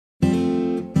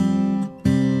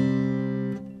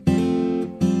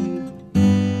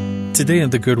Today in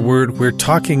The Good Word, we're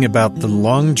talking about the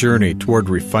long journey toward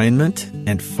refinement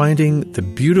and finding the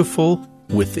beautiful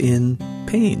within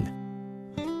pain.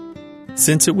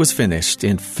 Since it was finished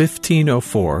in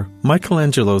 1504,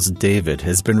 Michelangelo's David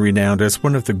has been renowned as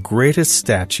one of the greatest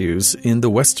statues in the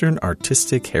Western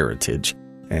artistic heritage.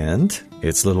 And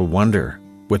it's little wonder,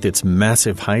 with its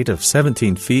massive height of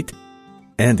 17 feet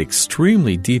and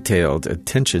extremely detailed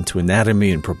attention to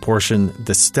anatomy and proportion,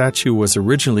 the statue was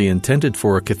originally intended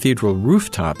for a cathedral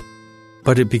rooftop,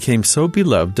 but it became so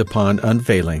beloved upon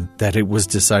unveiling that it was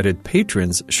decided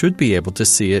patrons should be able to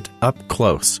see it up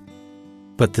close.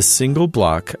 But the single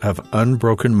block of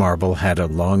unbroken marble had a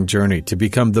long journey to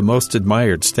become the most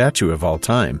admired statue of all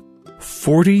time.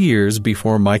 40 years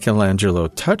before Michelangelo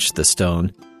touched the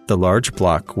stone, the large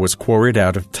block was quarried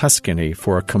out of Tuscany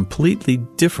for a completely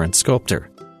different sculptor.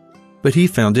 But he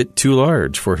found it too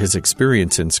large for his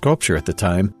experience in sculpture at the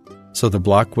time, so the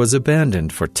block was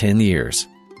abandoned for 10 years.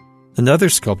 Another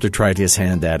sculptor tried his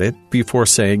hand at it before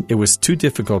saying it was too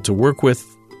difficult to work with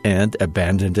and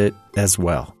abandoned it as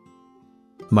well.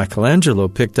 Michelangelo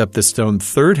picked up the stone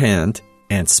third hand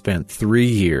and spent 3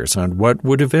 years on what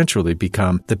would eventually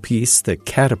become the piece that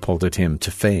catapulted him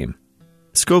to fame.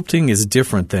 Sculpting is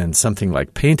different than something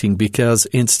like painting because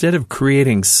instead of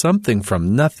creating something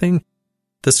from nothing,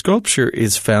 the sculpture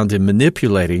is found in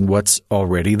manipulating what's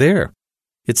already there.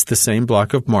 It's the same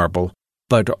block of marble,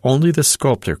 but only the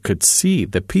sculptor could see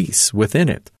the piece within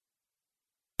it.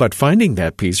 But finding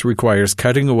that piece requires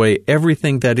cutting away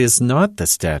everything that is not the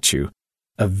statue,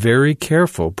 a very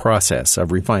careful process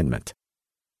of refinement.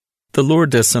 The Lord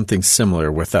does something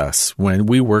similar with us when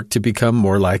we work to become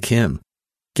more like Him.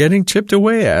 Getting chipped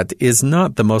away at is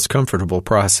not the most comfortable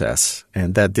process,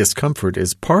 and that discomfort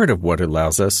is part of what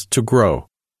allows us to grow.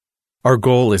 Our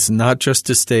goal is not just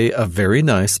to stay a very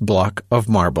nice block of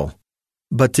marble,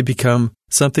 but to become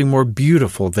something more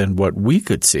beautiful than what we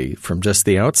could see from just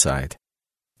the outside.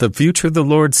 The future the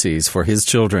Lord sees for His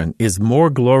children is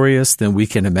more glorious than we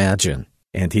can imagine,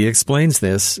 and He explains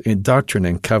this in Doctrine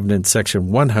and Covenants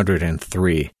section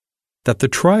 103, that the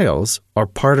trials are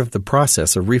part of the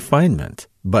process of refinement,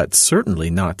 but certainly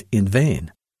not in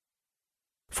vain.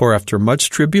 For after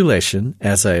much tribulation,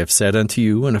 as I have said unto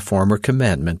you in a former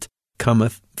commandment,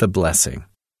 cometh the blessing.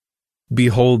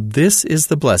 Behold, this is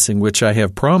the blessing which I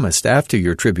have promised after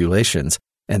your tribulations,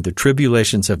 and the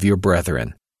tribulations of your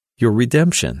brethren, your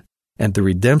redemption, and the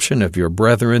redemption of your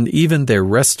brethren, even their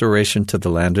restoration to the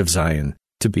land of Zion,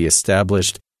 to be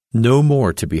established, no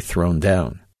more to be thrown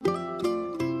down.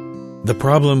 The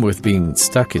problem with being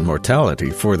stuck in mortality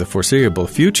for the foreseeable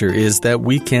future is that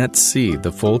we can't see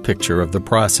the full picture of the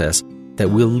process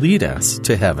that will lead us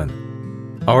to heaven.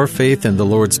 Our faith in the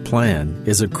Lord's plan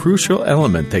is a crucial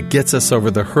element that gets us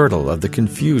over the hurdle of the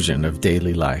confusion of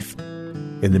daily life.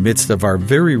 In the midst of our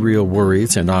very real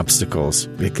worries and obstacles,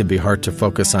 it can be hard to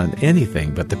focus on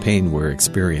anything but the pain we're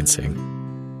experiencing.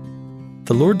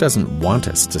 The Lord doesn't want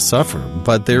us to suffer,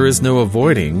 but there is no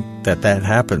avoiding that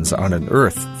happens on an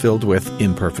earth filled with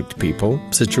imperfect people,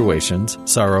 situations,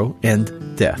 sorrow,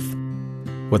 and death.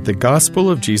 What the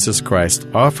gospel of Jesus Christ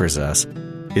offers us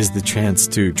is the chance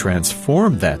to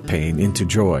transform that pain into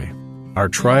joy, our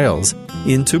trials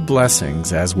into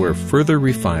blessings as we're further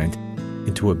refined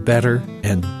into a better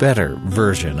and better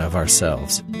version of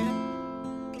ourselves.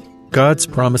 God's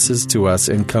promises to us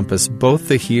encompass both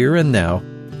the here and now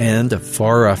and a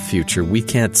far-off future we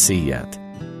can't see yet.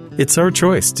 It's our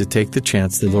choice to take the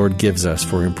chance the Lord gives us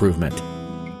for improvement.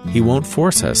 He won't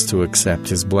force us to accept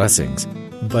His blessings,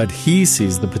 but He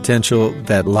sees the potential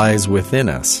that lies within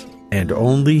us, and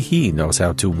only He knows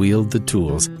how to wield the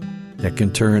tools that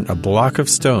can turn a block of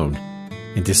stone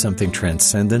into something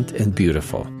transcendent and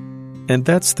beautiful. And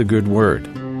that's the good word.